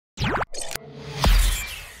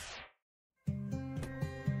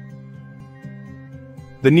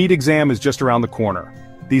The NEET exam is just around the corner.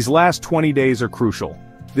 These last 20 days are crucial.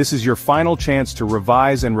 This is your final chance to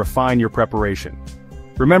revise and refine your preparation.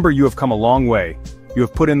 Remember, you have come a long way. You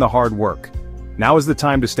have put in the hard work. Now is the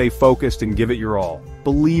time to stay focused and give it your all.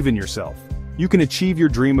 Believe in yourself. You can achieve your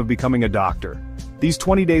dream of becoming a doctor. These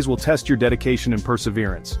 20 days will test your dedication and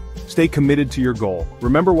perseverance. Stay committed to your goal.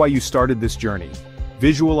 Remember why you started this journey.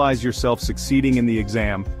 Visualize yourself succeeding in the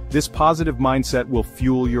exam. This positive mindset will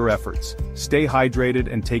fuel your efforts. Stay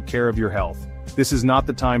hydrated and take care of your health. This is not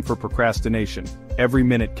the time for procrastination. Every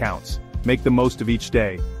minute counts. Make the most of each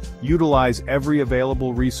day. Utilize every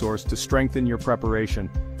available resource to strengthen your preparation.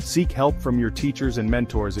 Seek help from your teachers and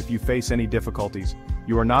mentors if you face any difficulties.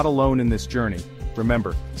 You are not alone in this journey.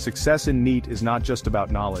 Remember, success in NEET is not just about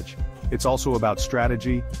knowledge. It's also about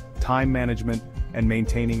strategy, time management, and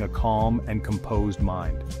maintaining a calm and composed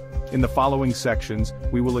mind. In the following sections,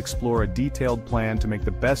 we will explore a detailed plan to make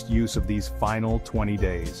the best use of these final 20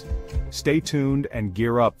 days. Stay tuned and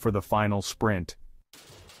gear up for the final sprint.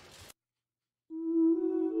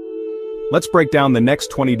 Let's break down the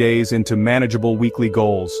next 20 days into manageable weekly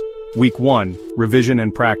goals. Week 1, revision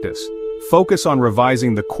and practice. Focus on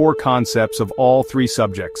revising the core concepts of all 3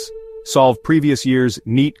 subjects. Solve previous year's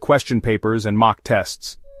NEET question papers and mock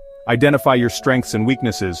tests. Identify your strengths and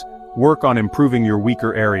weaknesses. Work on improving your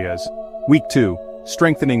weaker areas. Week 2,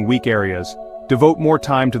 strengthening weak areas. Devote more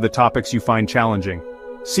time to the topics you find challenging.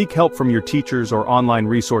 Seek help from your teachers or online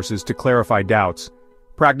resources to clarify doubts.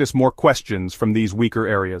 Practice more questions from these weaker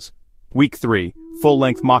areas. Week 3,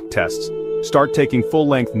 full-length mock tests. Start taking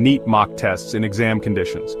full-length NEET mock tests in exam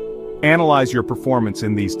conditions. Analyze your performance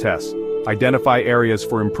in these tests. Identify areas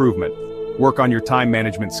for improvement. Work on your time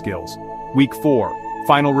management skills. Week 4,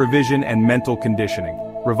 final revision and mental conditioning.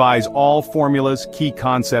 Revise all formulas, key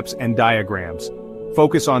concepts, and diagrams.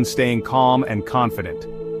 Focus on staying calm and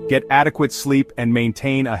confident. Get adequate sleep and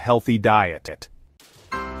maintain a healthy diet.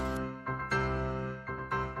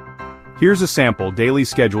 Here's a sample daily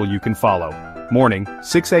schedule you can follow. Morning,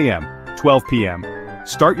 6 a.m., 12 p.m.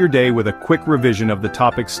 Start your day with a quick revision of the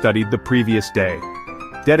topics studied the previous day.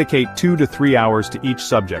 Dedicate 2 to 3 hours to each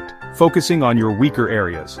subject, focusing on your weaker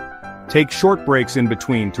areas. Take short breaks in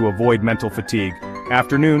between to avoid mental fatigue.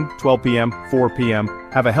 Afternoon, 12 p.m., 4 p.m.,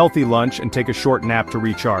 have a healthy lunch and take a short nap to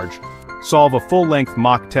recharge. Solve a full-length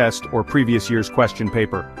mock test or previous year's question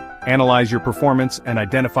paper. Analyze your performance and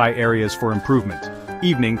identify areas for improvement.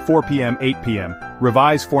 Evening, 4 p.m., 8 p.m.,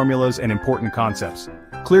 revise formulas and important concepts.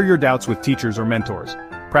 Clear your doubts with teachers or mentors.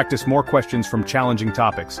 Practice more questions from challenging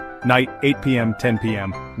topics. Night, 8 p.m., 10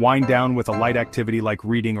 p.m., wind down with a light activity like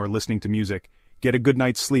reading or listening to music. Get a good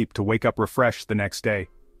night's sleep to wake up refreshed the next day.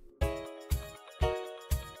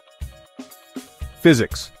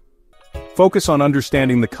 Physics. Focus on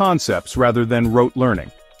understanding the concepts rather than rote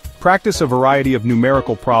learning. Practice a variety of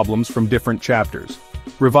numerical problems from different chapters.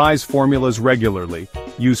 Revise formulas regularly.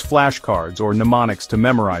 Use flashcards or mnemonics to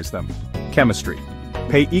memorize them. Chemistry.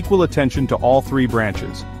 Pay equal attention to all 3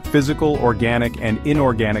 branches: physical, organic, and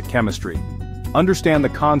inorganic chemistry. Understand the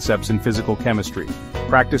concepts in physical chemistry.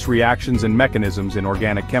 Practice reactions and mechanisms in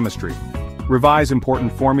organic chemistry. Revise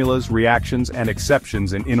important formulas, reactions, and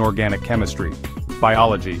exceptions in inorganic chemistry.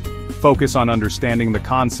 Biology. Focus on understanding the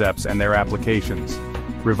concepts and their applications.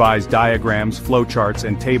 Revise diagrams, flowcharts,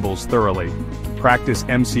 and tables thoroughly. Practice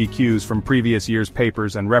MCQs from previous year's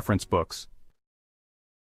papers and reference books.